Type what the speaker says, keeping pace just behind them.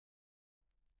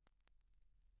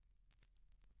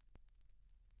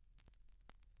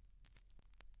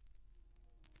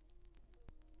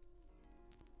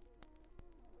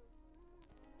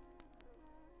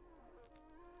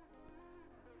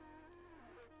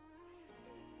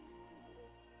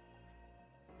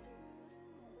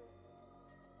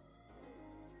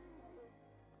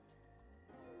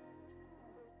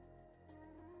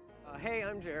Hey,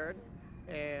 I'm Jared,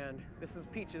 and this is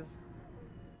Peaches.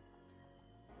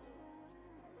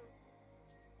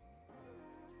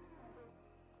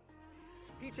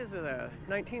 Peaches is a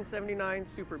 1979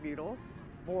 Super Beetle,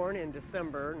 born in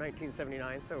December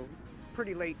 1979, so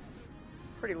pretty late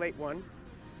one.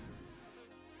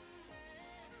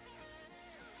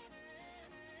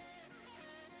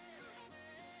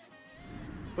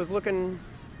 Was looking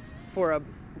for a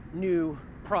new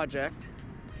project.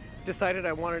 Decided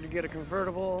I wanted to get a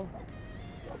convertible.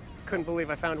 Couldn't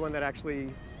believe I found one that actually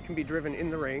can be driven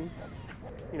in the rain.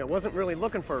 You know, wasn't really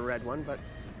looking for a red one, but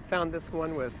found this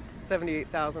one with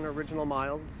 78,000 original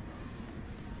miles.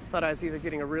 Thought I was either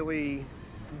getting a really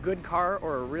good car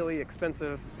or a really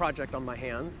expensive project on my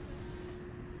hands.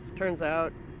 Turns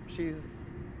out she's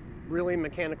really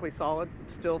mechanically solid,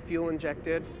 still fuel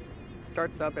injected,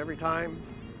 starts up every time.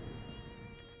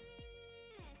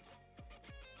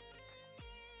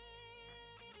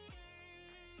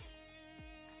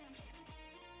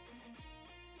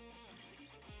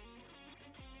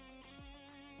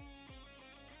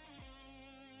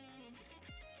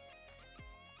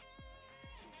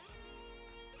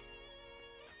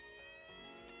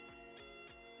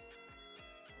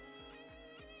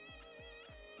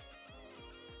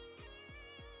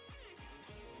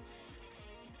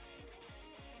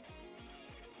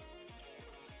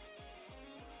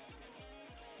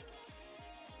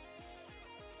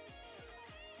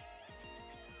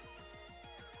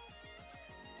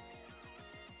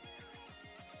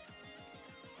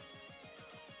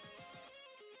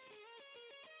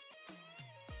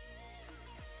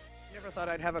 Never thought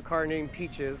I'd have a car named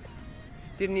Peaches.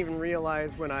 Didn't even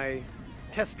realize when I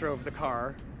test drove the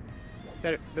car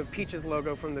that the Peaches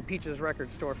logo from the Peaches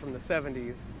record store from the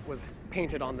 70s was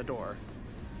painted on the door.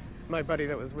 My buddy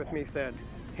that was with me said,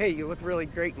 "Hey, you look really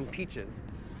great in Peaches."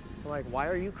 I'm like, "Why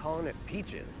are you calling it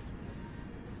Peaches?"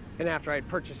 And after I'd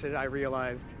purchased it, I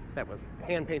realized that was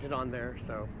hand painted on there,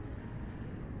 so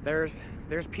there's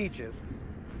Peaches.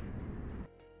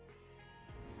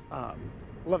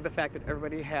 Love the fact that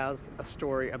everybody has a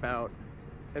story about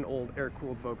an old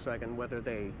air-cooled Volkswagen, whether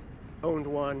they owned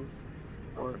one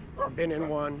or been in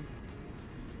one.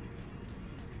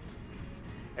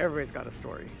 Everybody's got a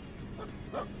story.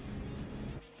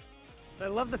 I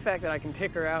love the fact that I can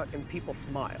take her out and people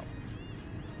smile.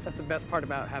 That's the best part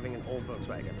about having an old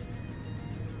Volkswagen.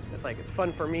 It's like, it's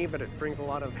fun for me, but it brings a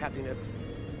lot of happiness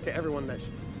to everyone that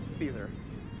sees her.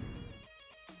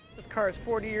 This car is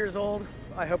 40 years old.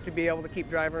 I hope to be able to keep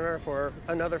driving her for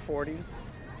another 40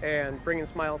 and bringing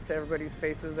smiles to everybody's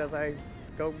faces as I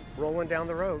go rolling down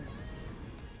the road.